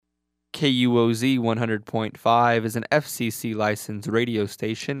KUOZ 100.5 is an FCC licensed radio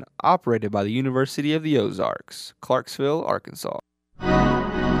station operated by the University of the Ozarks, Clarksville, Arkansas.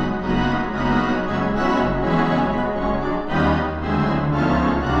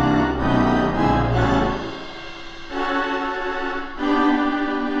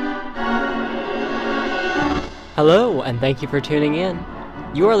 Hello, and thank you for tuning in.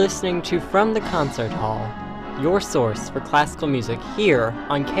 You are listening to From the Concert Hall, your source for classical music here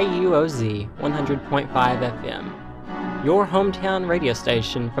on KUOZ 100.5 FM, your hometown radio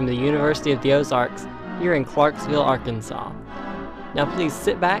station from the University of the Ozarks here in Clarksville, Arkansas. Now please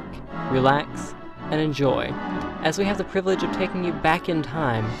sit back, relax, and enjoy as we have the privilege of taking you back in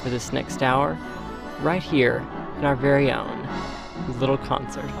time for this next hour, right here in our very own little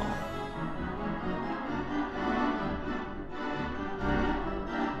concert hall.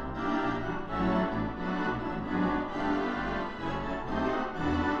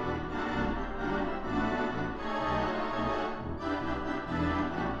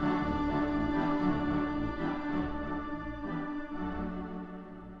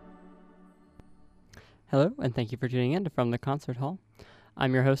 Hello, and thank you for tuning in to From the Concert Hall.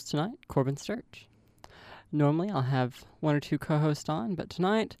 I'm your host tonight, Corbin Sturge. Normally, I'll have one or two co-hosts on, but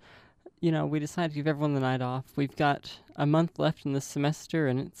tonight, we decided to give everyone the night off. We've got a month left in this semester,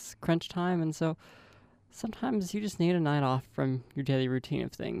 and it's crunch time, and so sometimes you just need a night off from your daily routine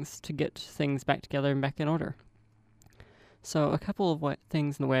of things to get things back together and back in order. So, a couple of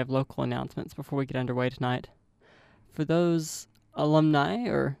things in the way of local announcements before we get underway tonight. For those alumni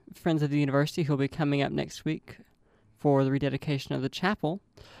or friends of the university who will be coming up next week for the rededication of the chapel,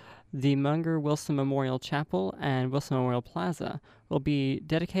 the Munger Wilson Memorial Chapel and Wilson Memorial Plaza will be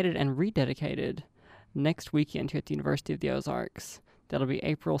dedicated and rededicated next weekend here at the University of the Ozarks. That'll be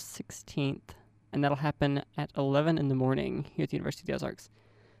April 16th, and that'll happen at 11 in the morning here at the University of the Ozarks.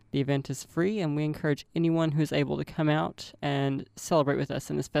 The event is free, and we encourage anyone who's able to come out and celebrate with us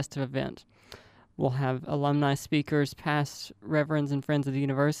in this festive event. We'll have alumni speakers, past reverends and friends of the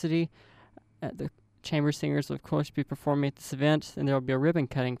university. The chamber singers will, of course, be performing at this event, and there will be a ribbon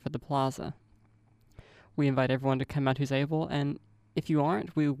cutting for the plaza. We invite everyone to come out who's able, and if you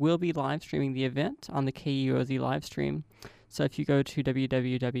aren't, we will be live streaming the event on the KUOZ live stream. So if you go to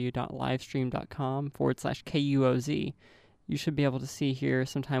www.livestream.com/KUOZ, you should be able to see here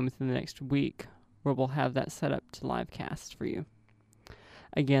sometime within the next week where we'll have that set up to live cast for you.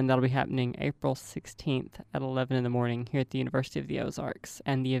 Again, that'll be happening April 16th at 11 in the morning here at the University of the Ozarks,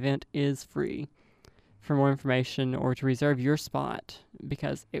 and the event is free. For more information or to reserve your spot,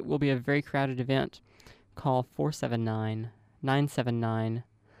 because it will be a very crowded event, call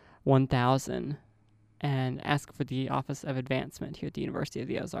 479-979-1000 and ask for the Office of Advancement here at the University of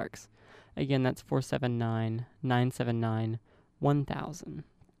the Ozarks. Again, that's 479-979-1000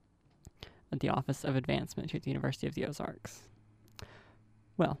 at the Office of Advancement here at the University of the Ozarks.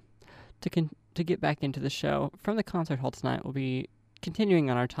 Well, to get back into the show, From the Concert Hall tonight we'll be continuing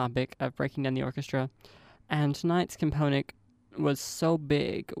on our topic of breaking down the orchestra, and tonight's component was so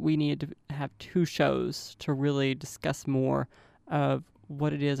big we needed to have two shows to really discuss more of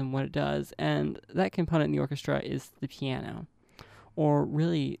what it is and what it does, and that component in the orchestra is the piano, or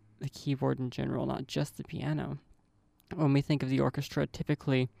really the keyboard in general, not just the piano. When we think of the orchestra,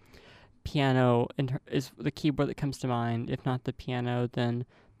 typically piano is the keyboard that comes to mind. If not the piano, then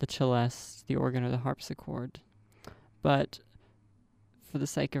the celeste, the organ, or the harpsichord. But for the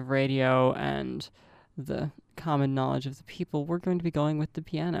sake of radio and the common knowledge of the people, we're going to be going with the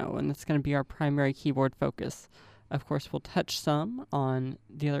piano, and that's going to be our primary keyboard focus. Of course, we'll touch some on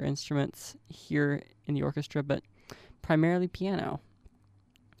the other instruments here in the orchestra, but primarily piano.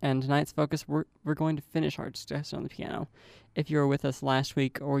 And tonight's focus, we're going to finish our discussion on the piano. If you were with us last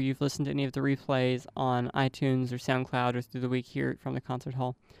week or you've listened to any of the replays on iTunes or SoundCloud or through the week here from the Concert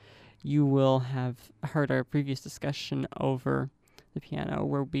Hall, you will have heard our previous discussion over the piano,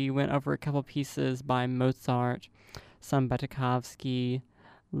 where we went over a couple pieces by Mozart, some by Tchaikovsky,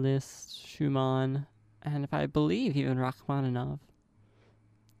 Liszt, Schumann, and if I believe even Rachmaninoff.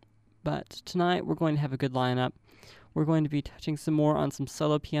 But tonight we're going to have a good lineup. We're going to be touching some more on some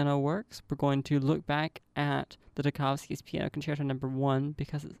solo piano works. We're going to look back at the Tchaikovsky's Piano Concerto No. 1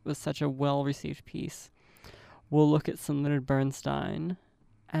 because it was such a well-received piece. We'll look at some Leonard Bernstein,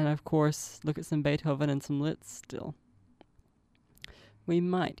 and of course, look at some Beethoven and some Liszt still. We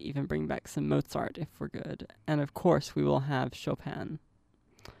might even bring back some Mozart if we're good. And of course, we will have Chopin.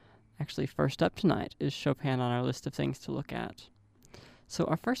 Actually, first up tonight is Chopin on our list of things to look at. So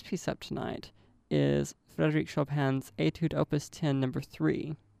our first piece up tonight is Frédéric Chopin's Etude Opus 10 No.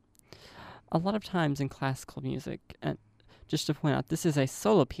 3. A lot of times in classical music, and just to point out, this is a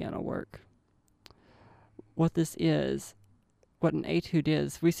solo piano work. What this is, what an etude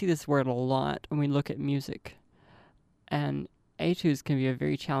is, we see this word a lot when we look at music. And etudes can be a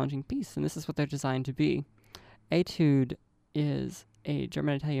very challenging piece, and this is what they're designed to be. Etude is a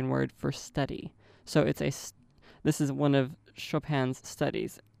German-Italian word for study. So this is one of Chopin's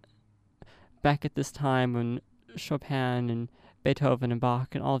studies. Back at this time when Chopin and Beethoven and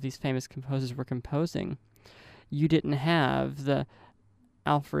Bach and all of these famous composers were composing, you didn't have the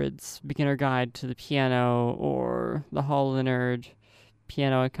Alfred's Beginner Guide to the Piano or the Hall Leonard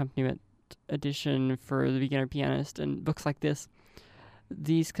Piano Accompaniment Edition for the beginner pianist and books like this.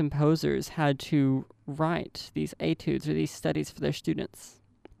 These composers had to write these etudes or these studies for their students.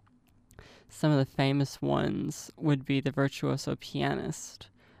 Some of the famous ones would be the Virtuoso Pianist.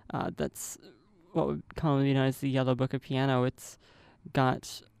 That's what would commonly be known as the Yellow Book of Piano. It's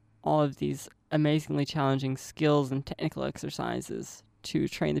got all of these amazingly challenging skills and technical exercises to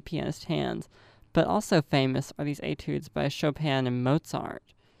train the pianist's hands. But also famous are these etudes by Chopin and Mozart.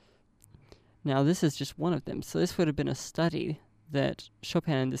 Now, this is just one of them. So this would have been a study that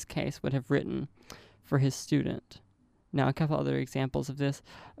Chopin, in this case, would have written for his student. Now, a couple other examples of this.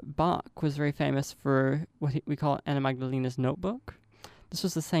 Bach was very famous for what we call Anna Magdalena's Notebook. This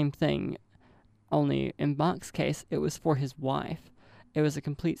was the same thing, only in Bach's case, it was for his wife. It was a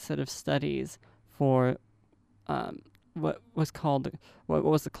complete set of studies for what was the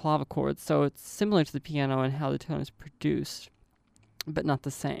clavichord. So it's similar to the piano and how the tone is produced, but not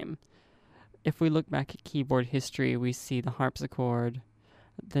the same. If we look back at keyboard history, we see the harpsichord,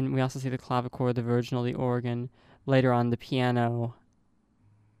 then we also see the clavichord, the virginal, the organ, later on the piano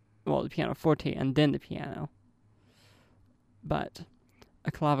forte, and then the piano. But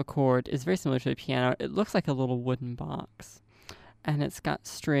a clavichord is very similar to the piano. It looks like a little wooden box, and it's got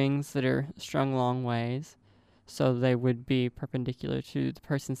strings that are strung long ways, so they would be perpendicular to the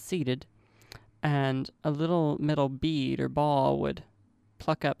person seated, and a little metal bead or ball would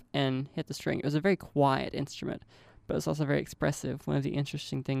pluck up and hit the string. It was a very quiet instrument, but it's also very expressive. One of the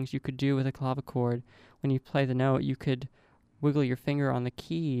interesting things you could do with a clavichord, when you play the note, you could wiggle your finger on the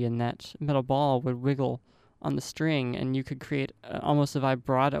key, and that metal ball would wiggle on the string, and you could create almost a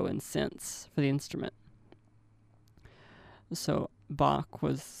vibrato in sense for the instrument. So Bach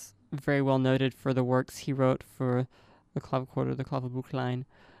was very well noted for the works he wrote for the clavichord or the Klavierbuchlein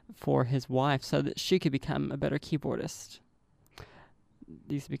for his wife, so that she could become a better keyboardist.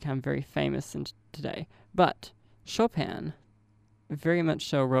 These become very famous today. But Chopin very much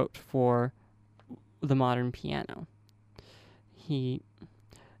so wrote for the modern piano.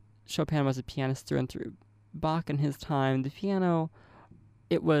 Chopin was a pianist through and through. Bach in his time, the piano,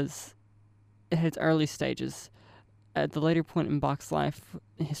 it had its early stages. At the later point in Bach's life,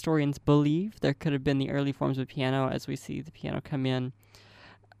 historians believe there could have been the early forms of piano as we see the piano come in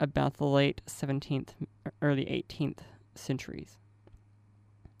about the late 17th, early 18th centuries.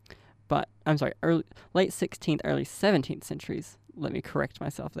 But, I'm sorry, late 16th, early 17th centuries. Let me correct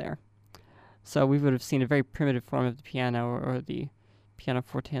myself there. So we would have seen a very primitive form of the piano, or the piano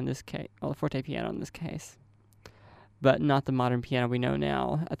forte in this case, or the forte piano in this case. But not the modern piano we know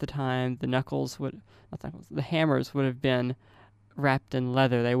now. At the time, the hammers would have been wrapped in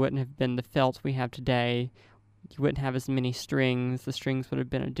leather. They wouldn't have been the felt we have today. You wouldn't have as many strings. The strings would have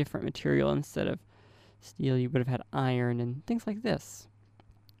been a different material. Instead of steel, you would have had iron and things like this.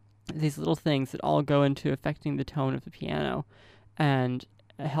 These little things that all go into affecting the tone of the piano and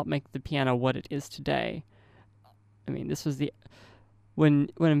help make the piano what it is today. I mean, this was when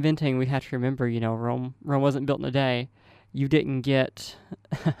inventing, we have to remember, Rome wasn't built in a day. You didn't get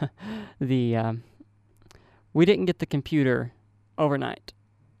we didn't get the computer overnight.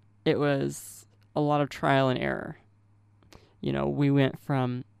 It was a lot of trial and error. We went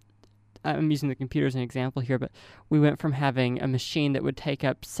from, I'm using the computer as an example here, but we went from having a machine that would take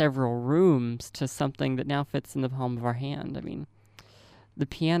up several rooms to something that now fits in the palm of our hand. I mean, the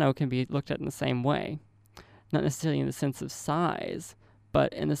piano can be looked at in the same way, not necessarily in the sense of size,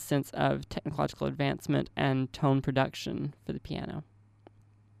 but in the sense of technological advancement and tone production for the piano.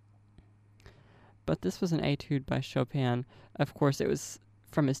 But this was an etude by Chopin. Of course, it was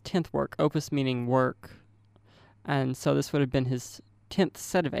from his 10th work, opus meaning work, and so this would have been his 10th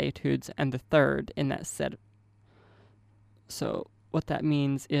set of etudes and the third in that set. So what that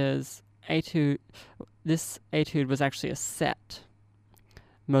means is this etude was actually a set.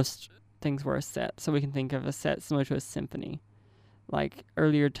 Most things were a set, so we can think of a set similar to a symphony. Like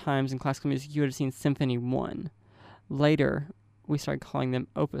earlier times in classical music, you would have seen Symphony 1. Later, we started calling them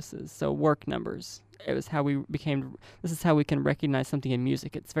opuses, so work numbers. This is how we can recognize something in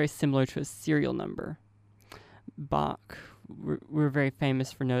music. It's very similar to a serial number. Bach we're very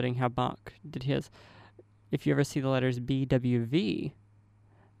famous for noting how Bach did his. If you ever see the letters BWV,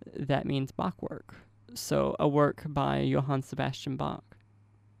 that means Bach work. So a work by Johann Sebastian Bach.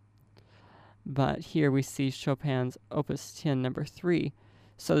 But here we see Chopin's Opus 10, number 3.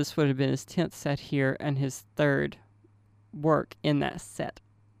 So this would have been his 10th set here and his 3rd work in that set.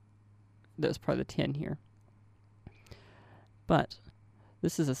 That was part of the 10 here. But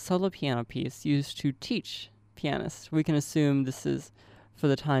this is a solo piano piece used to teach pianists. We can assume this is, for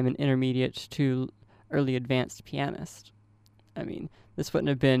the time, an intermediate to early advanced pianist. I mean, this wouldn't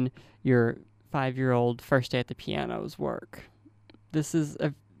have been your 5-year-old first day at the piano's work. This is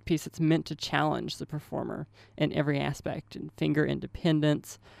a piece that's meant to challenge the performer in every aspect, in finger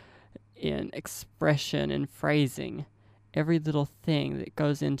independence, in expression, in phrasing. Every little thing that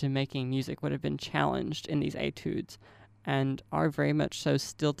goes into making music would have been challenged in these etudes, and are very much so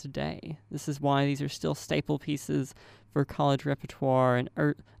still today. This is why these are still staple pieces for college repertoire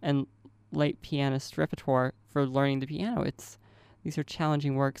and late pianist repertoire for learning the piano. These are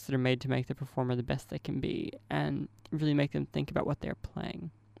challenging works that are made to make the performer the best they can be and really make them think about what they're playing.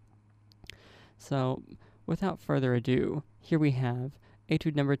 So, without further ado, here we have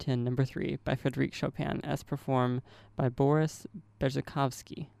Etude number 10, number 3 by Frédéric Chopin as performed by Boris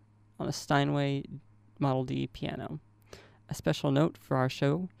Berezovsky on a Steinway Model D piano. A special note for our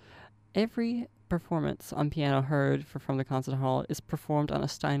show, every performance on piano heard from the concert hall is performed on a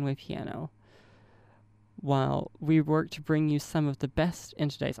Steinway piano. While we work to bring you some of the best in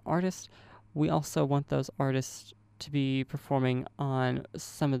today's artists, we also want those artists to be performing on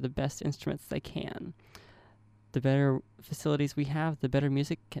some of the best instruments they can. The better facilities we have, the better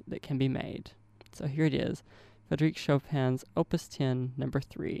music that can be made. So here it is, Frédéric Chopin's Opus 10, number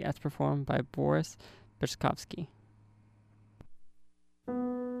 3, as performed by Boris Berezovsky.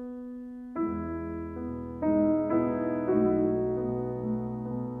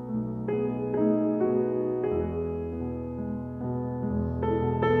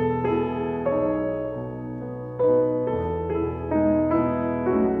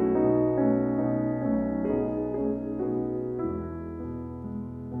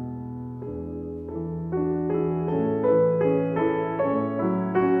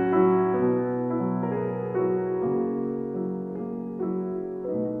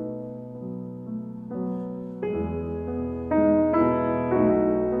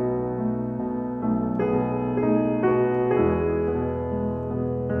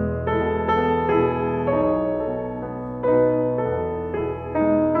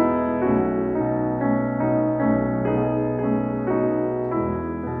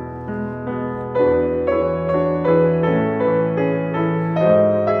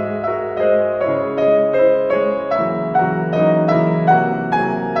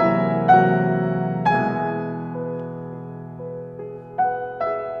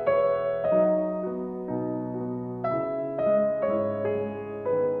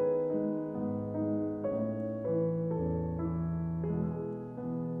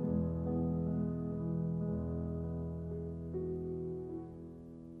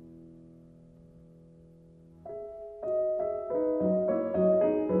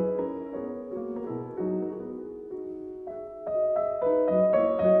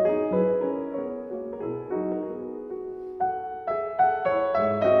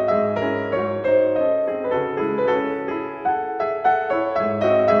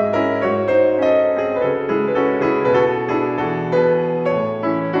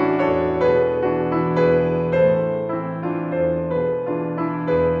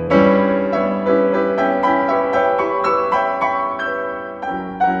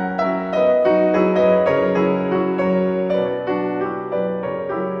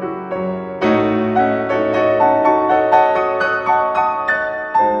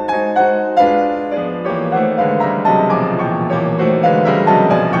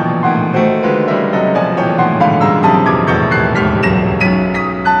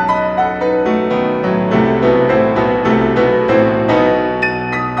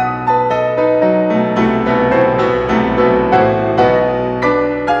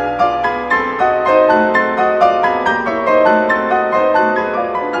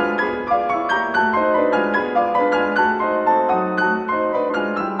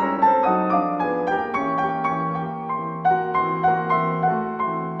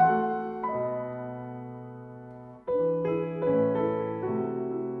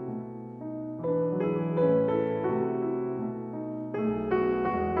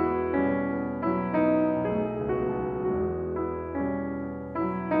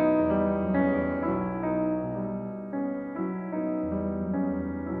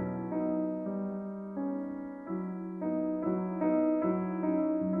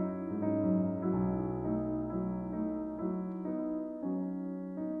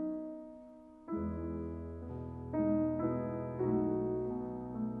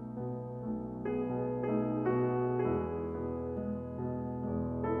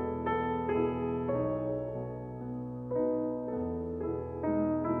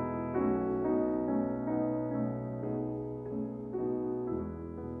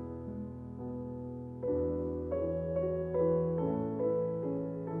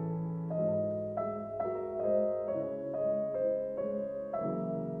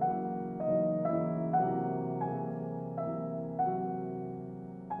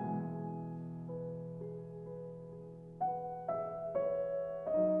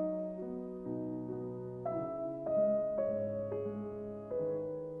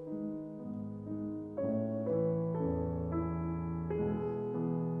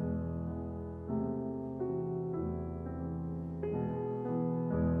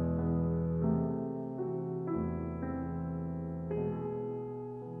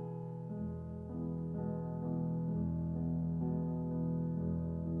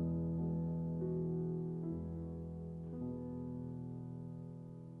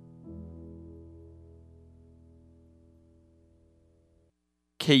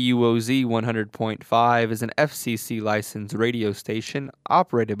 KUOZ 100.5 is an FCC licensed radio station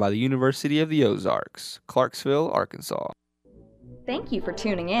operated by the University of the Ozarks, Clarksville, Arkansas. Thank you for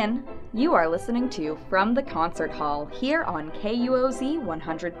tuning in. You are listening to From the Concert Hall here on KUOZ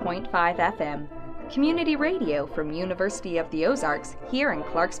 100.5 FM, community radio from University of the Ozarks here in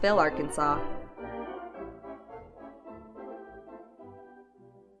Clarksville, Arkansas.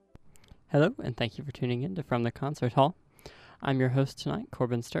 Hello, and thank you for tuning in to From the Concert Hall. I'm your host tonight,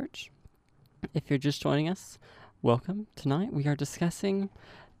 Corbin Sturch. If you're just joining us, welcome. Tonight we are discussing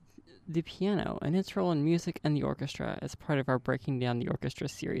the piano and its role in music and the orchestra as part of our Breaking Down the Orchestra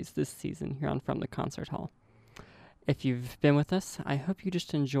series this season here on From the Concert Hall. If you've been with us, I hope you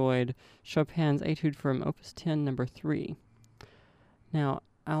just enjoyed Chopin's Etude from Opus 10, number 3. Now,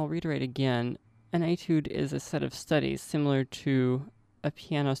 I'll reiterate again, an etude is a set of studies similar to a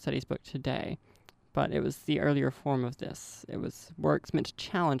piano studies book today, but it was the earlier form of this. It was works meant to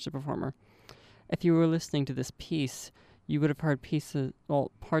challenge the performer. If you were listening to this piece, you would have heard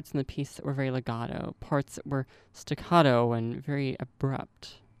parts in the piece that were very legato, parts that were staccato and very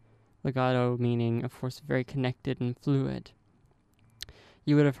abrupt. Legato meaning, of course, very connected and fluid.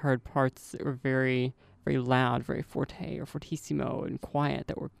 You would have heard parts that were very, very loud, very forte or fortissimo and quiet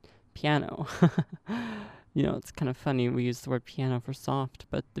that were piano. You know, it's kind of funny we use the word piano for soft,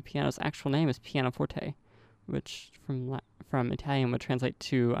 but the piano's actual name is pianoforte, which from Italian would translate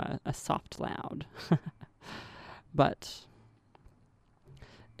to a soft loud. But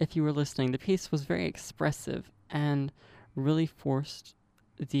if you were listening, the piece was very expressive and really forced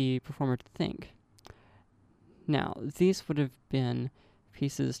the performer to think. Now, these would have been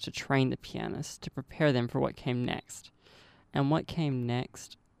pieces to train the pianist, to prepare them for what came next. And what came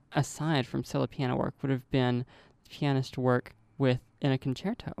next, aside from solo piano work, would have been the pianist work in a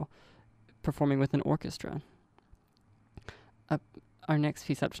concerto, performing with an orchestra. Our next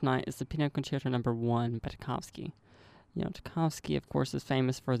piece up tonight is the Piano Concerto Number 1 by Tchaikovsky. You know, Tchaikovsky, of course, is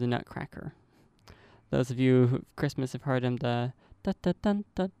famous for the Nutcracker. Those of you who Christmas have heard him, the da da dun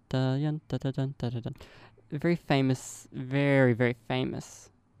da da yun da da dun da da dun. Very famous, very, very famous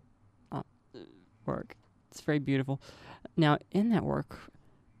work. It's very beautiful. Now, in that work,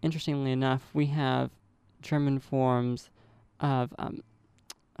 interestingly enough, we have German forms of,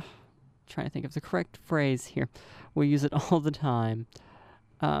 trying to think of the correct phrase here. We use it all the time.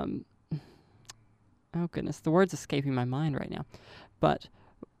 Oh goodness, the word's escaping my mind right now. But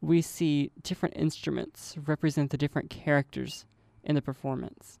we see different instruments represent the different characters in the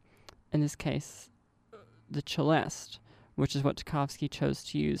performance. In this case, the celeste, which is what Tchaikovsky chose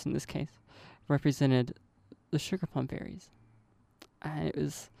to use in this case, represented the sugar plum fairies. And it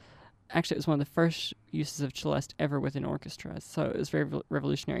was one of the first uses of celeste ever with an orchestra, so it was very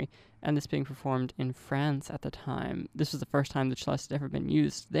revolutionary. And this being performed in France at the time, this was the first time the celeste had ever been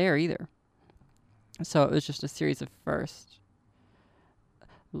used there either. So it was just a series of firsts.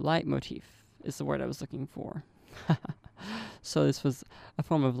 Leitmotif is the word I was looking for. So this was a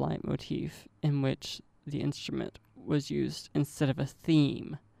form of leitmotif in which the instrument was used instead of a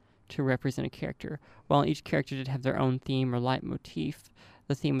theme to represent a character. While each character did have their own theme or leitmotif,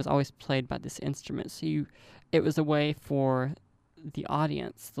 the theme was always played by this instrument. So it was a way for the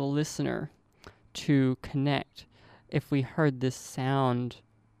audience, the listener, to connect. If we heard this sound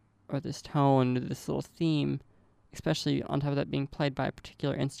or this tone, this little theme, especially on top of that being played by a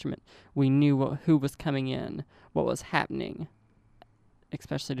particular instrument, we knew who was coming in, what was happening,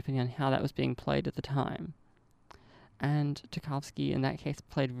 especially depending on how that was being played at the time. And Tchaikovsky, in that case,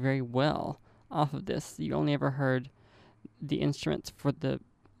 played very well off of this. You only ever heard the instruments for the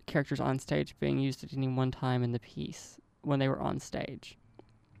characters on stage being used at any one time in the piece when they were on stage.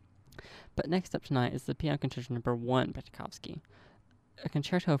 But next up tonight is the Piano Concerto Number 1 by Tchaikovsky. A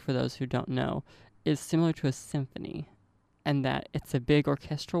concerto, for those who don't know, is similar to a symphony, and that it's a big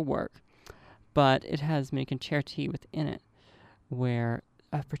orchestral work, but it has many concerti within it, where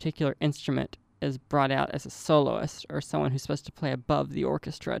a particular instrument is brought out as a soloist or someone who's supposed to play above the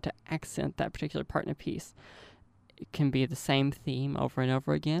orchestra to accent that particular part in a piece. It can be the same theme over and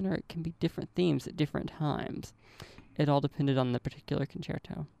over again, or it can be different themes at different times. It all depended on the particular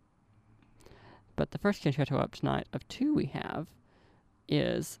concerto. But the first concerto up tonight of 2 we have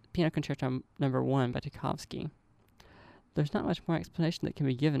is Piano Concerto Number 1 by Tchaikovsky. There's not much more explanation that can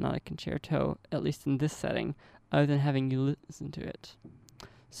be given on a concerto, at least in this setting, other than having you listen to it.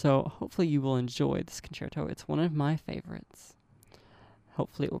 So hopefully you will enjoy this concerto. It's one of my favorites.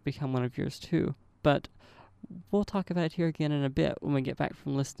 Hopefully it will become one of yours too. But we'll talk about it here again in a bit when we get back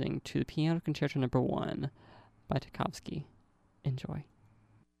from listening to the Piano Concerto Number 1 by Tchaikovsky. Enjoy.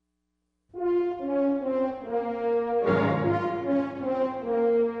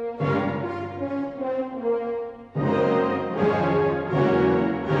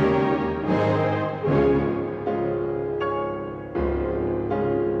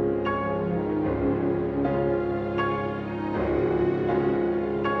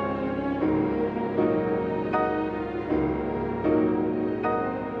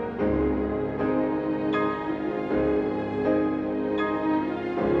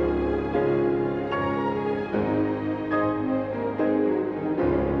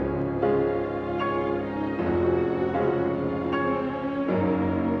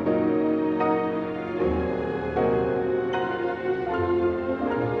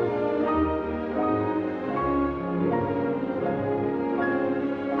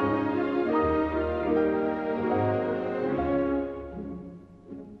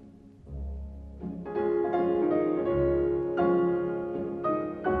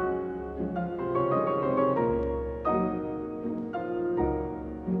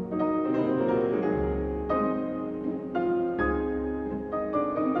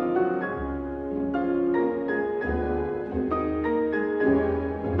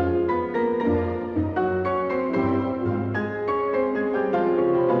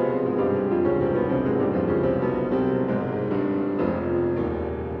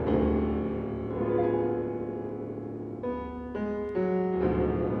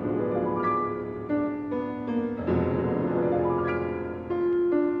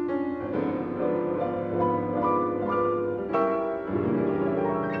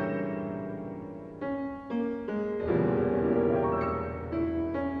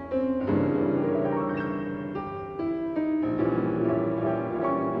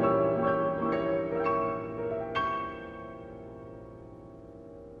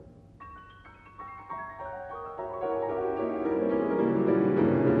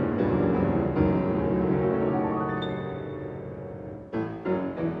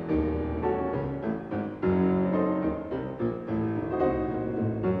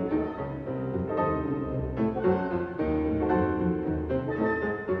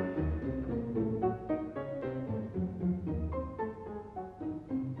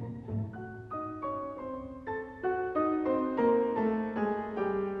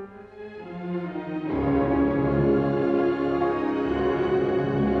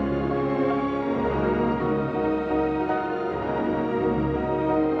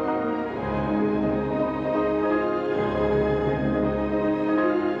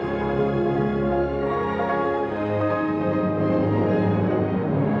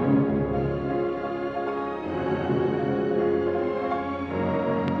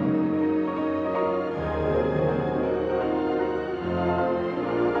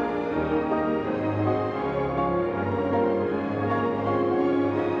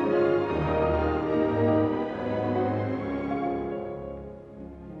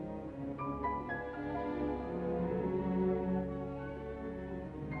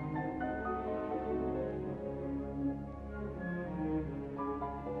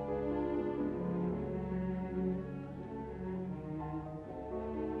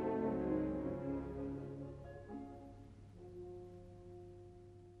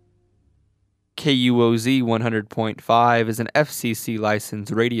 KUOZ 100.5 is an FCC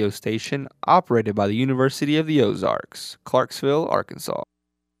licensed radio station operated by the University of the Ozarks, Clarksville, Arkansas.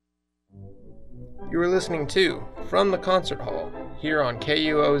 You are listening to From the Concert Hall here on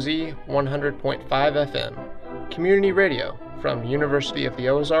KUOZ 100.5 FM, community radio from the University of the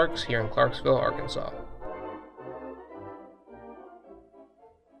Ozarks here in Clarksville, Arkansas.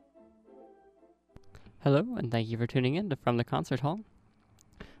 Hello, and thank you for tuning in to From the Concert Hall.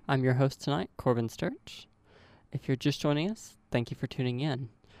 I'm your host tonight, Corbin Sturch. If you're just joining us, thank you for tuning in.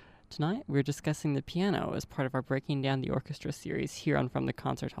 Tonight, we're discussing the piano as part of our Breaking Down the Orchestra series here on From the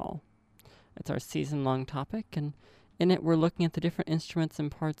Concert Hall. It's our season-long topic, and in it, we're looking at the different instruments and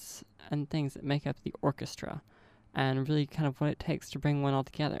parts and things that make up the orchestra, and really kind of what it takes to bring one all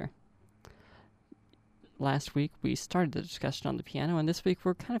together. Last week, we started the discussion on the piano, and this week,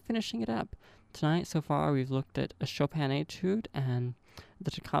 we're kind of finishing it up. Tonight, so far, we've looked at a Chopin Etude and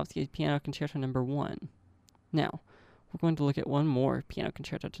the Tchaikovsky Piano Concerto No. 1. Now, we're going to look at one more piano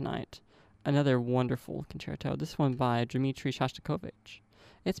concerto tonight, another wonderful concerto, this one by Dmitri Shostakovich.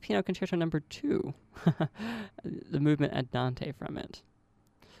 It's Piano Concerto No. 2, the movement Andante from it.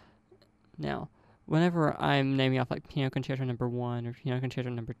 Now, whenever I'm naming off like Piano Concerto No. 1 or Piano Concerto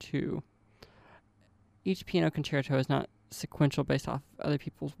No. 2, each piano concerto is not sequential based off other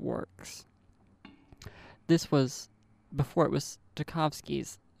people's works. This was before it was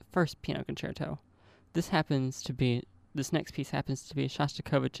Tchaikovsky's first piano concerto. This next piece happens to be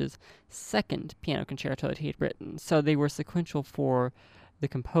Shostakovich's second piano concerto that he had written. So they were sequential for the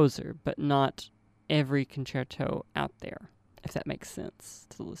composer, but not every concerto out there, if that makes sense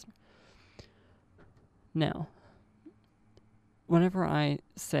to the listener. Now, whenever I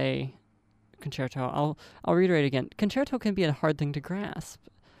say concerto, I'll reiterate again. Concerto can be a hard thing to grasp.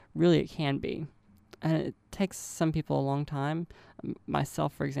 Really, it can be. And it takes some people a long time.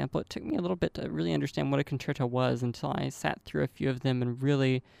 Myself, for example, it took me a little bit to really understand what a concerto was until I sat through a few of them and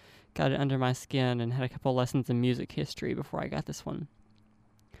really got it under my skin and had a couple lessons in music history before I got this one.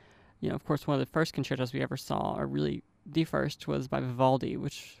 You know, of course, one of the first concertos we ever saw, or really the first, was by Vivaldi,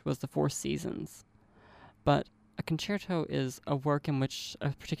 which was the Four Seasons. But a concerto is a work in which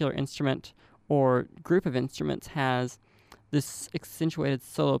a particular instrument or group of instruments has this accentuated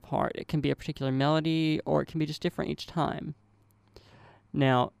solo part. It can be a particular melody, or it can be just different each time.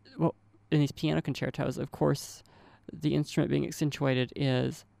 Now, in these piano concertos, of course, the instrument being accentuated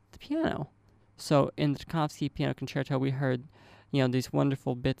is the piano. So in the Tchaikovsky Piano Concerto, we heard, these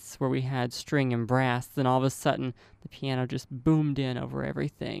wonderful bits where we had string and brass. Then all of a sudden, the piano just boomed in over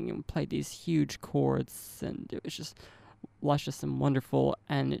everything and played these huge chords, and it was just luscious and wonderful,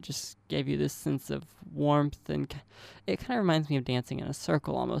 and it just gave you this sense of warmth, and it kind of reminds me of dancing in a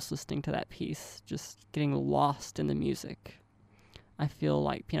circle almost, listening to that piece, just getting lost in the music. I feel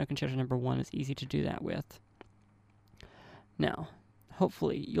like Piano Concerto No. 1 is easy to do that with. Now,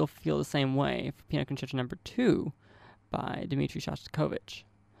 hopefully you'll feel the same way for Piano Concerto No. 2 by Dmitri Shostakovich.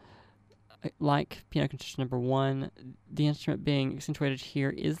 Like Piano Concerto No. 1, the instrument being accentuated here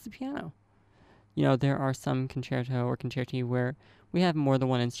is the piano. There are some concerto or concerti where we have more than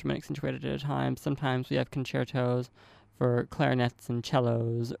one instrument accentuated at a time. Sometimes we have concertos for clarinets and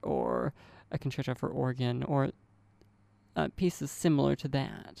cellos, or a concerto for organ, or pieces similar to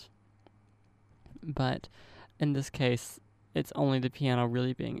that. But in this case, it's only the piano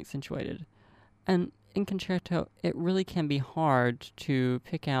really being accentuated. And in concerto, it really can be hard to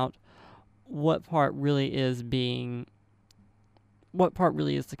pick out what part really is the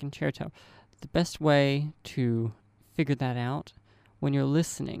concerto. The best way to figure that out, when you're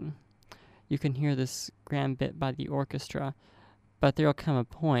listening, you can hear this grand bit by the orchestra, but there'll come a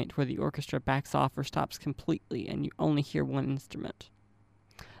point where the orchestra backs off or stops completely and you only hear one instrument.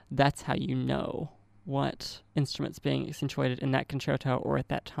 That's how you know what instrument's being accentuated in that concerto or at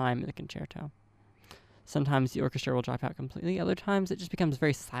that time in the concerto. Sometimes the orchestra will drop out completely, other times it just becomes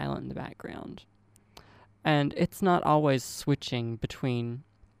very silent in the background. And it's not always switching between,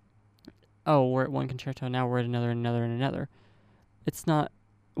 we're at one concerto, now we're at another. It's not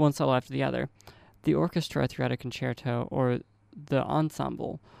one solo after the other. The orchestra throughout a concerto, or the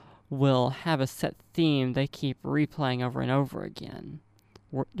ensemble, will have a set theme they keep replaying over and over again,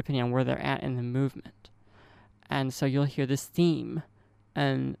 depending on where they're at in the movement. And so you'll hear this theme,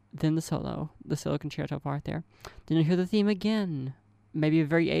 and then the solo concerto part there. Then you'll hear the theme again, maybe a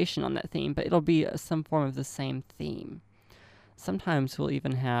variation on that theme, but it'll be some form of the same theme. Sometimes we'll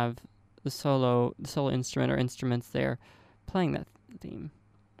even have the solo instrument or instruments there playing that theme.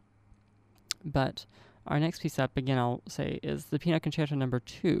 But our next piece up, again, I'll say, is the Piano Concerto No.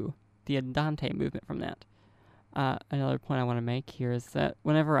 2, the Andante movement from that, Another point I want to make here is that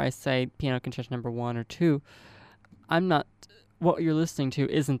whenever I say Piano Concerto number 1 or 2, I'm not. What you're listening to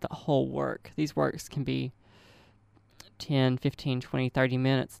isn't the whole work. These works can be 10, 15, 20, 30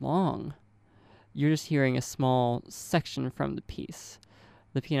 minutes long. You're just hearing a small section from the piece.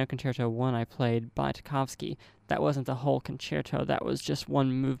 The Piano Concerto 1 I played by Tchaikovsky, that wasn't the whole concerto. That was just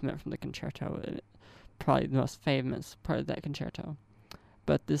one movement from the concerto. Probably the most famous part of that concerto.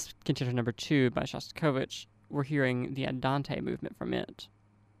 But this Concerto number 2 by Shostakovich, we're hearing the Andante movement from it.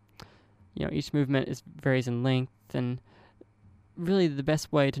 Each movement varies in length, and really the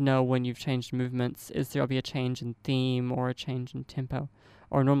best way to know when you've changed movements is there'll be a change in theme or a change in tempo,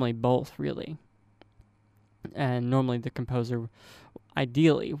 or normally both, really. And normally the composer,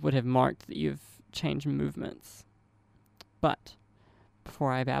 ideally, would have marked that you've changed movements. But,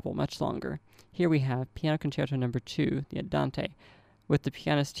 before I babble much longer, here we have Piano Concerto number 2, the Andante, with the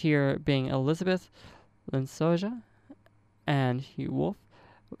pianist here being Elizabeth Lensoja and Hugh Wolf,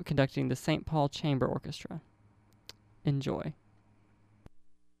 conducting the St. Paul Chamber Orchestra. Enjoy.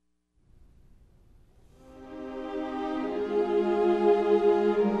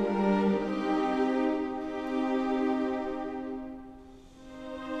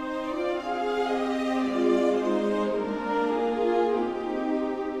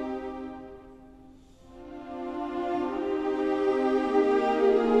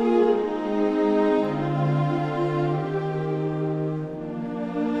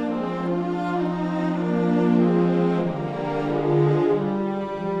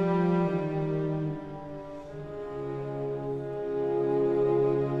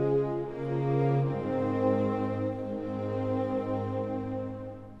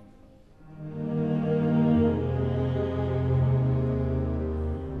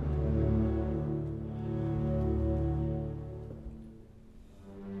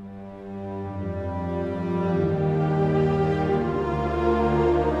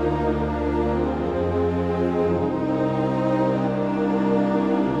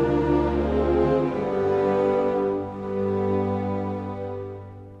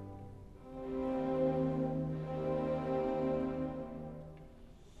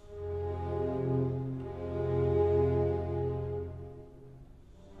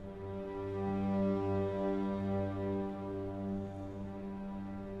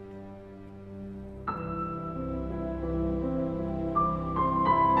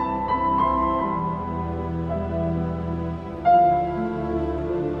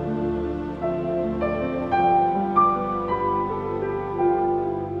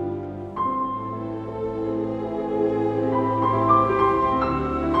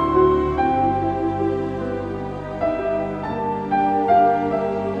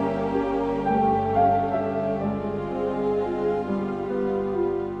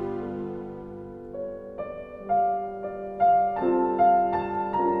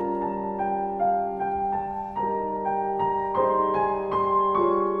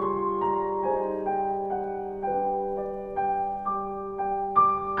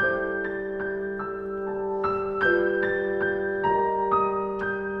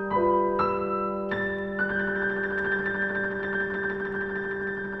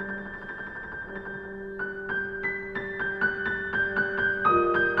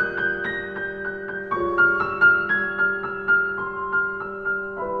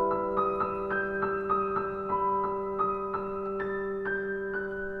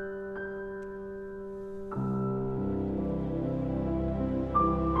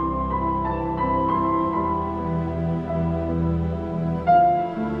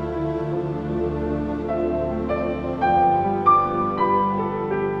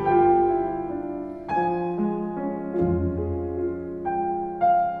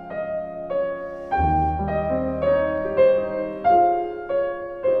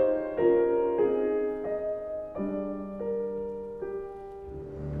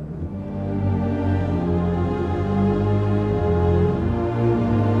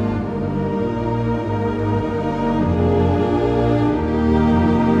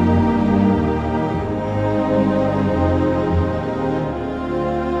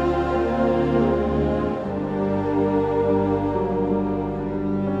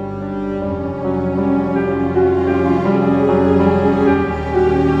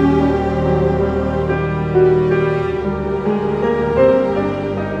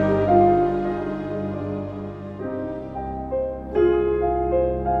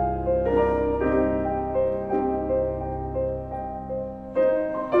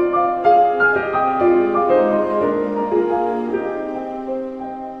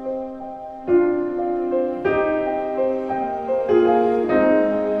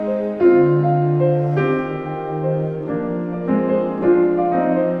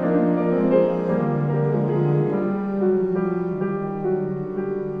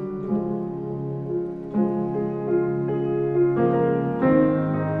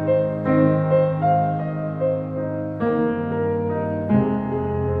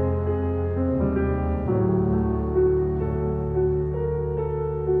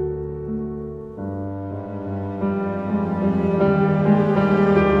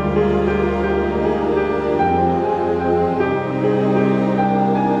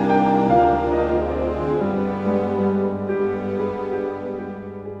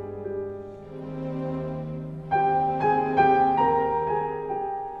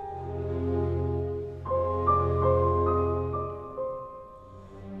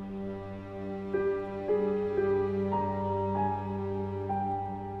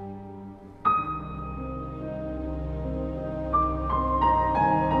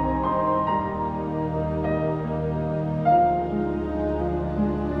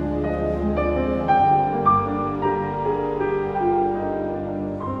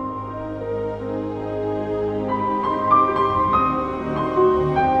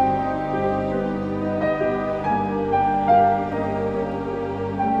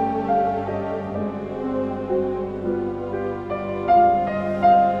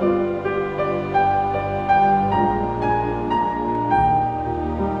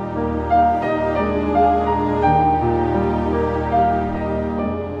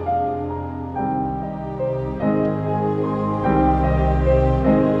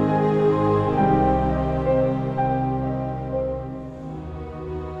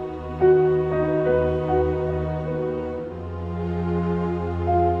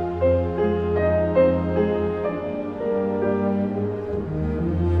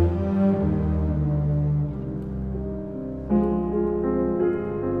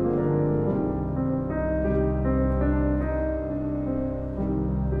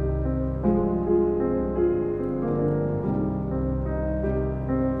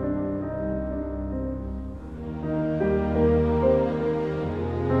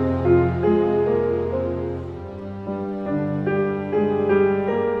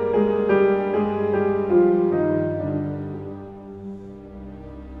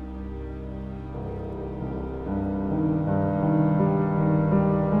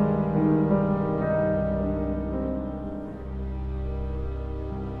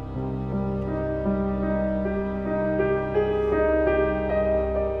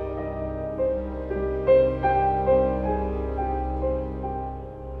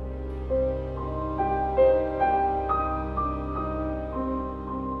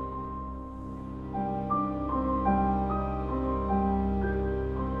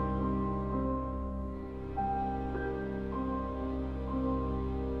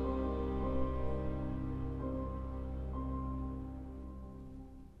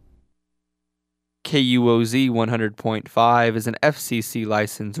 KUOZ 100.5 is an FCC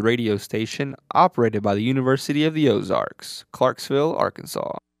licensed radio station operated by the University of the Ozarks, Clarksville,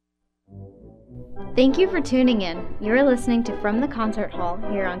 Arkansas. Thank you for tuning in. You're listening to From the Concert Hall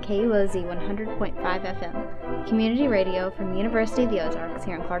here on KUOZ 100.5 FM, community radio from University of the Ozarks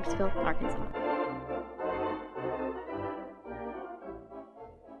here in Clarksville, Arkansas.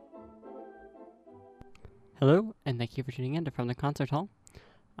 Hello, and thank you for tuning in to From the Concert Hall.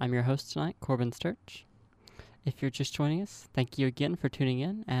 I'm your host tonight, Corbin Sturch. If you're just joining us, thank you again for tuning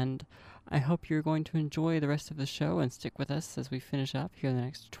in, and I hope you're going to enjoy the rest of the show and stick with us as we finish up here in the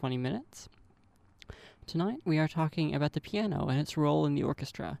next 20 minutes. Tonight, we are talking about the piano and its role in the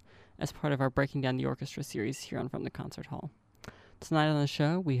orchestra as part of our Breaking Down the Orchestra series here on From the Concert Hall. Tonight on the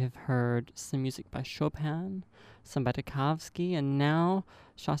show, we have heard some music by Chopin, some by Tchaikovsky, and now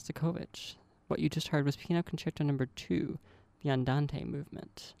Shostakovich. What you just heard was Piano Concerto No. 2, the Andante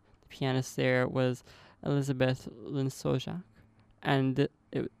movement. The pianist there was Elizabeth Linsojak, and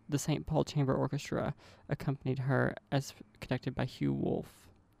the St. Paul Chamber Orchestra accompanied her as conducted by Hugh Wolf.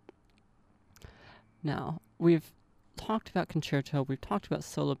 Now, we've talked about concerto, we've talked about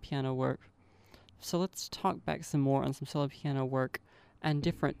solo piano work, so let's talk back some more on some solo piano work and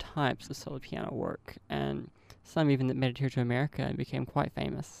different types of solo piano work, and some even that made it here to America and became quite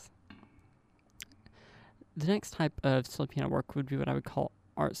famous. The next type of solo piano work would be what I would call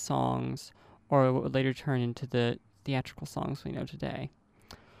art songs, or what would later turn into the theatrical songs we know today.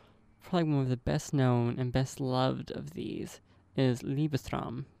 Probably one of the best known and best loved of these is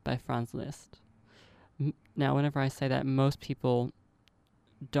Liebestraum by Franz Liszt. Now, whenever I say that, most people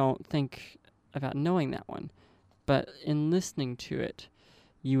don't think about knowing that one, but in listening to it,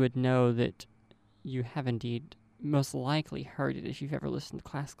 you would know that you have indeed most likely heard it if you've ever listened to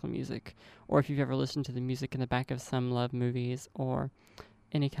classical music, or if you've ever listened to the music in the back of some love movies, or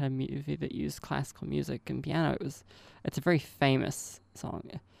any kind of movie that used classical music and piano. It's a very famous song,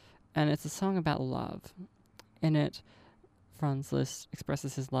 and it's a song about love. In it, Franz Liszt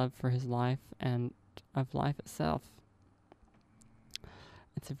expresses his love for his life and of life itself.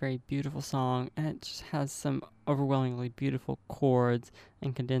 It's a very beautiful song, and it just has some overwhelmingly beautiful chords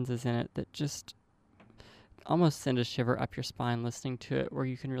and cadenzas in it that just almost send a shiver up your spine listening to it, where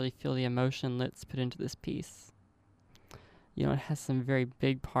you can really feel the emotion Liszt put into this piece. You know, it has some very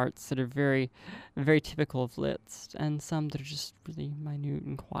big parts that are very, very typical of Liszt, and some that are just really minute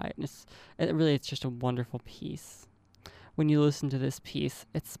and quiet. And it's just a wonderful piece. When you listen to this piece,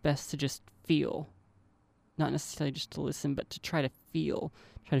 it's best to just feel. Not necessarily just to listen, but to try to feel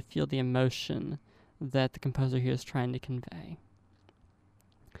the emotion that the composer here is trying to convey.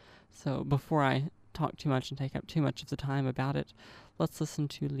 So before I talk too much and take up too much of the time about it, let's listen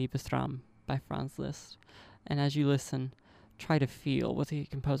to Liebestraum by Franz Liszt. And as you listen, try to feel what the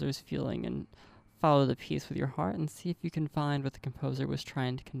composer is feeling and follow the piece with your heart and see if you can find what the composer was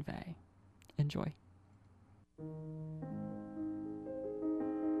trying to convey. Enjoy.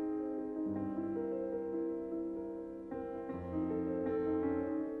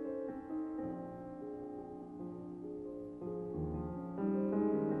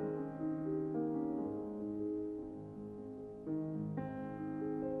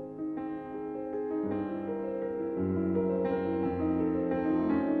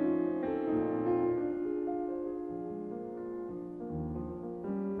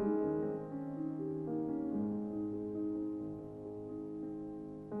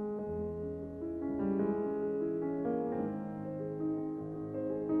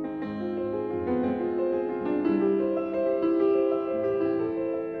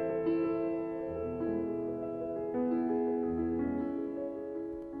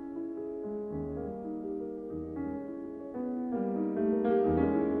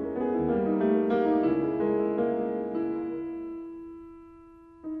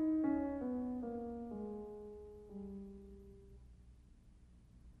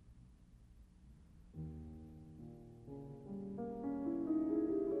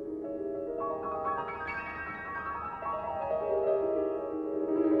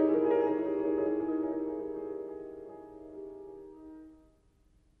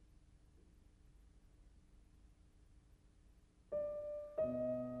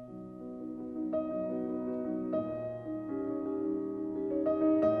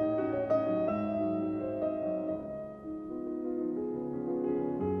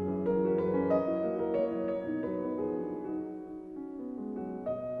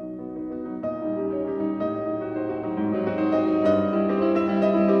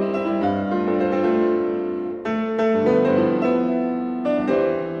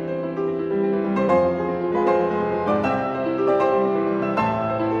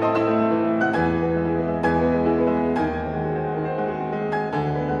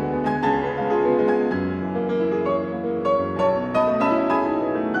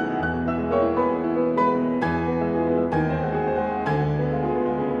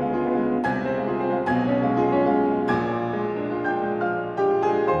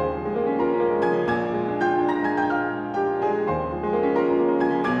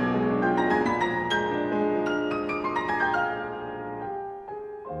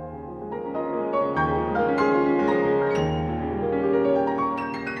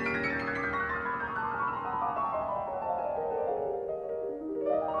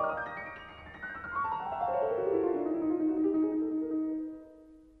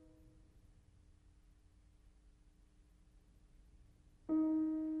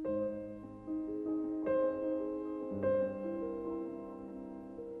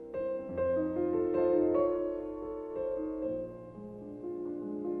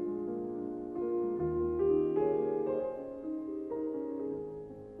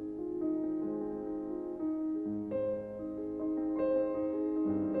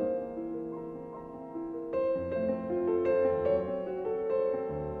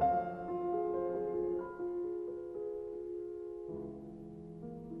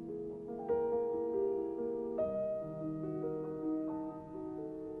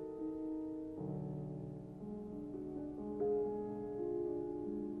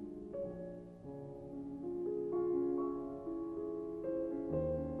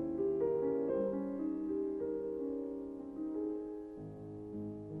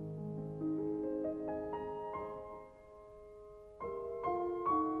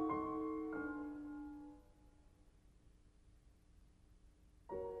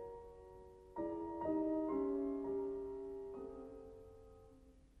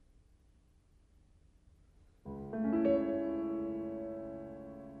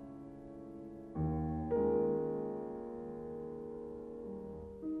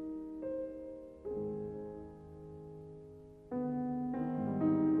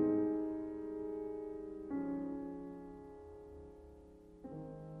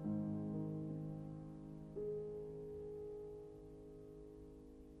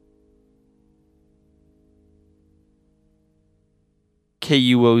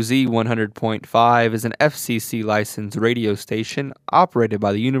 KUOZ 100.5 is an FCC licensed radio station operated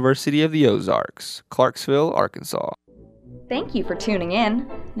by the University of the Ozarks, Clarksville, Arkansas. Thank you for tuning in.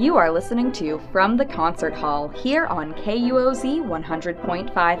 You are listening to From the Concert Hall here on KUOZ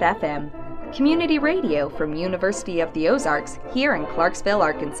 100.5 FM, community radio from University of the Ozarks here in Clarksville,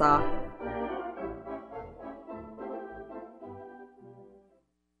 Arkansas.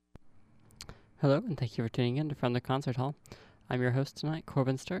 Hello, and thank you for tuning in to From the Concert Hall. I'm your host tonight,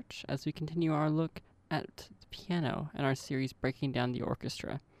 Corbin Sturch, as we continue our look at the piano in our series Breaking Down the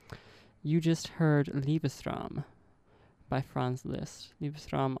Orchestra. You just heard Liebestraum by Franz Liszt.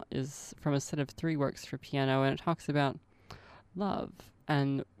 Liebestraum is from a set of 3 works for piano, and it talks about love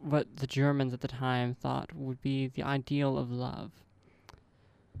and what the Germans at the time thought would be the ideal of love.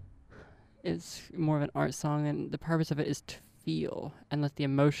 It's more of an art song, and the purpose of it is to feel and let the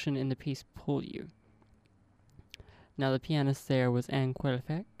emotion in the piece pull you. Now, the pianist there was Anne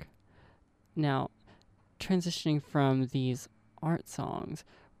Quellefec. Now, transitioning from these art songs,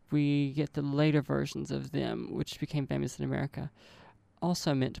 we get the later versions of them, which became famous in America,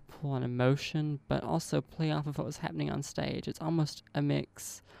 also meant to pull on emotion, but also play off of what was happening on stage. It's almost a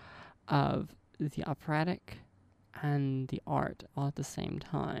mix of the operatic and the art all at the same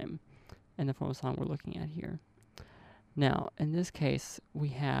time in the form of song we're looking at here. Now, in this case, we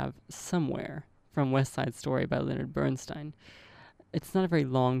have Somewhere from West Side Story by Leonard Bernstein. It's not a very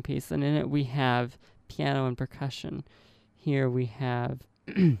long piece, and in it we have piano and percussion. Here we have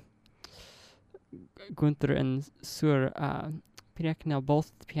Gunther and Sur Pirek now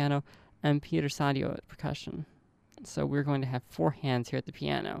both at the piano, and Peter Sadio at percussion. So we're going to have 4 hands here at the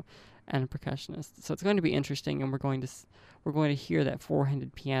piano and a percussionist. So it's going to be interesting, and we're going to hear that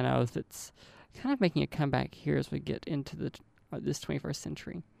 4-handed piano that's kind of making a comeback here as we get into this 21st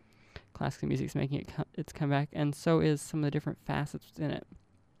century. Classical music is making its comeback, and so is some of the different facets within it.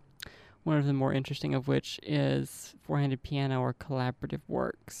 One of the more interesting of which is 4-handed piano or collaborative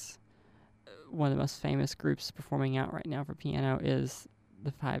works. One of the most famous groups performing out right now for piano is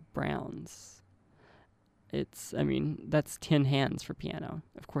the Five Browns. That's 10 hands for piano.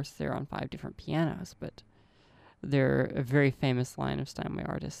 Of course, they're on 5 different pianos, but they're a very famous line of Steinway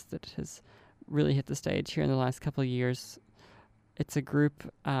artists that has really hit the stage here in the last couple of years. It's a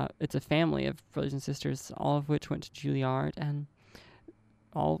group, it's a family of brothers and sisters, all of which went to Juilliard and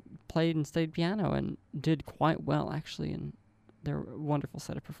all played and studied piano and did quite well, actually, and they're a wonderful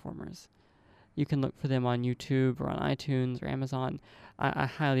set of performers. You can look for them on YouTube or on iTunes or Amazon. I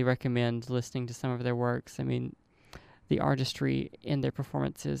highly recommend listening to some of their works. I mean, the artistry in their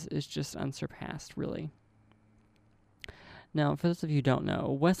performances is just unsurpassed, really. Now, for those of you who don't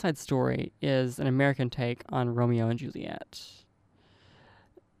know, West Side Story is an American take on Romeo and Juliet.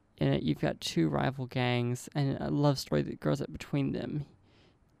 In it, you've got 2 rival gangs and a love story that grows up between them.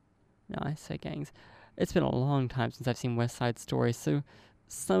 Now, I say gangs. It's been a long time since I've seen West Side Story, so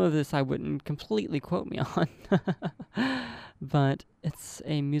some of this I wouldn't completely quote me on. But it's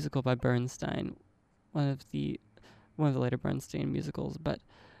a musical by Bernstein, one of the later Bernstein musicals, but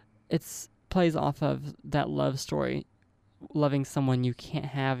it's plays off of that love story, loving someone you can't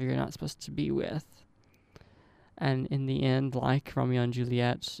have, you're not supposed to be with. And in the end, like Romeo and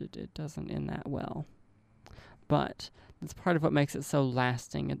Juliet, it doesn't end that well. But that's part of what makes it so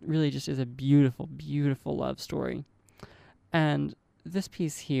lasting. It really just is a beautiful, beautiful love story. And this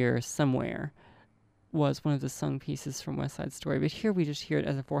piece here, Somewhere, was one of the sung pieces from West Side Story, but here we just hear it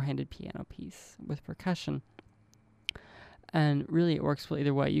as a 4-handed piano piece with percussion. And really it works well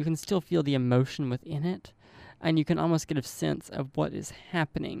either way. You can still feel the emotion within it, and you can almost get a sense of what is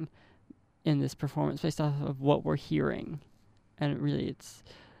happening in this performance based off of what we're hearing. And really it's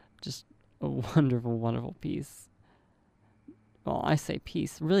just a wonderful, wonderful piece. Well, I say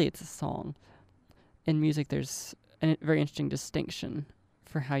piece. Really, it's a song. In music, there's a very interesting distinction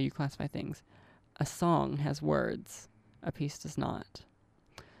for how you classify things. A song has words. A piece does not.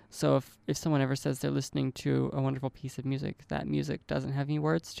 So if someone ever says they're listening to a wonderful piece of music, that music doesn't have any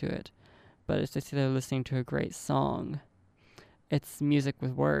words to it. But if they say they're listening to a great song, it's music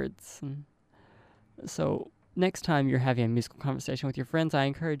with words. And so next time you're having a musical conversation with your friends, I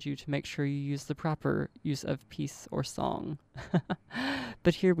encourage you to make sure you use the proper use of piece or song.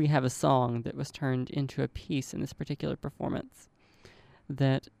 But here we have a song that was turned into a piece in this particular performance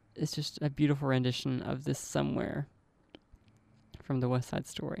that is just a beautiful rendition of this Somewhere from the West Side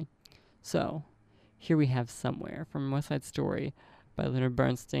Story. So here we have Somewhere from West Side Story by Leonard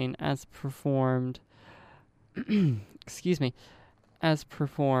Bernstein as performed as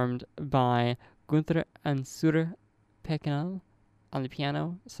performed by Gunther and Sur Pekenal on the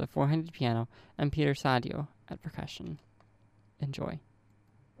piano, so 4-handed piano, and Peter Sadio at percussion. Enjoy.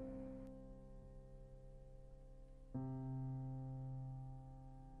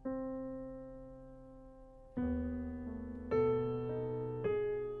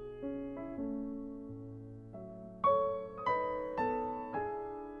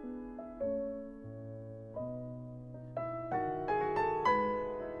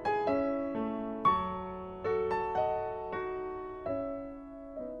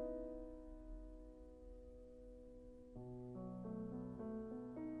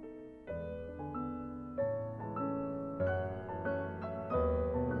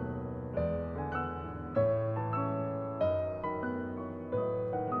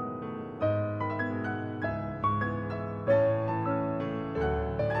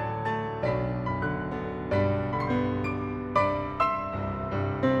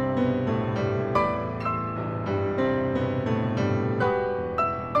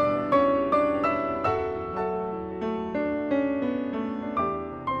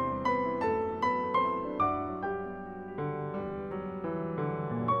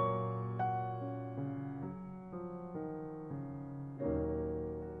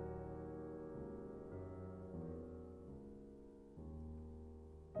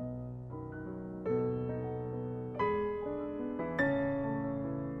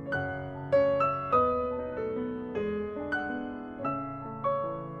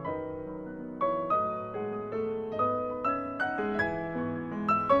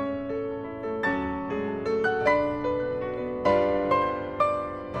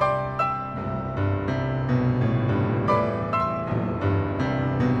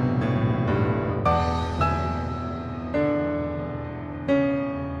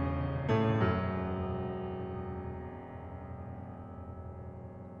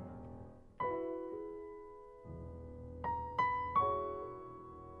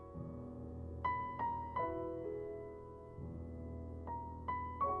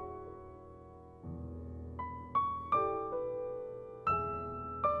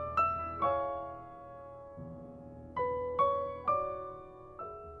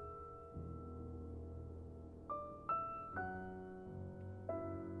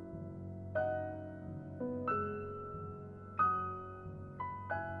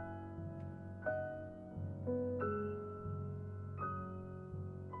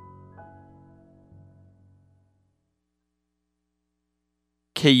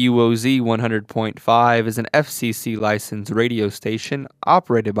 KUOZ 100.5 is an FCC licensed radio station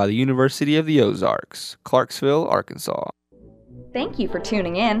operated by the University of the Ozarks, Clarksville, Arkansas. Thank you for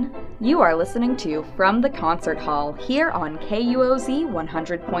tuning in. You are listening to From the Concert Hall here on KUOZ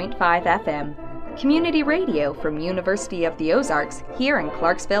 100.5 FM, community radio from University of the Ozarks here in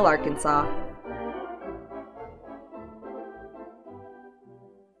Clarksville, Arkansas.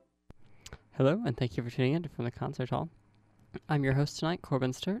 Hello, and thank you for tuning in to From the Concert Hall. I'm your host tonight,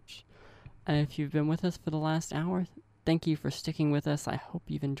 Corbin Sturch, and if you've been with us for the last hour, thank you for sticking with us. I hope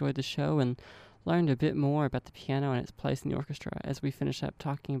you've enjoyed the show and learned a bit more about the piano and its place in the orchestra as we finish up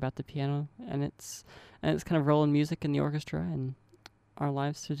talking about the piano and its kind of role in music in the orchestra and our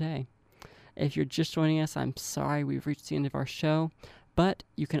lives today. If you're just joining us, I'm sorry we've reached the end of our show, but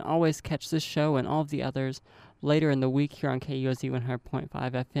you can always catch this show and all of the others later in the week here on KUOZ 100.5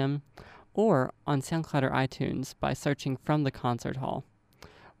 FM or on SoundCloud or iTunes by searching From the Concert Hall.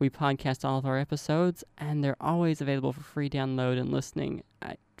 We podcast all of our episodes, and they're always available for free download and listening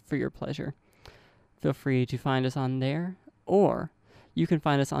for your pleasure. Feel free to find us on there, or you can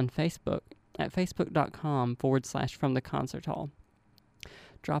find us on Facebook at facebook.com/From the Concert Hall.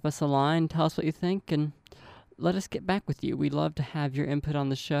 Drop us a line, tell us what you think, and let us get back with you. We'd love to have your input on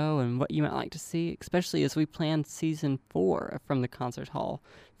the show and what you might like to see, especially as we plan Season 4 of From the Concert Hall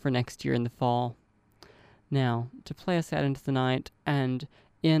for next year in the fall. Now, to play us out into the night and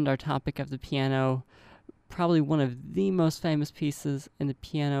end our topic of the piano, probably one of the most famous pieces in the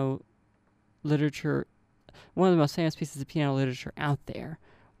piano literature, one of the most famous pieces of piano literature out there,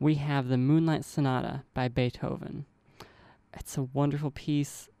 we have the Moonlight Sonata by Beethoven. It's a wonderful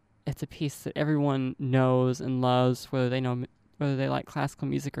piece. It's a piece that everyone knows and loves, whether they like classical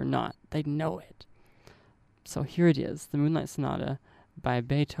music or not. They know it. So here it is, the Moonlight Sonata by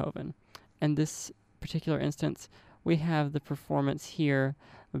Beethoven. In this particular instance, we have the performance here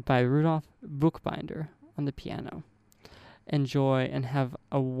by Rudolf Buchbinder on the piano. Enjoy and have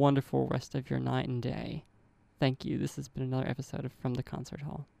a wonderful rest of your night and day. Thank you. This has been another episode of From the Concert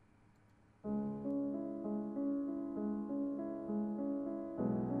Hall.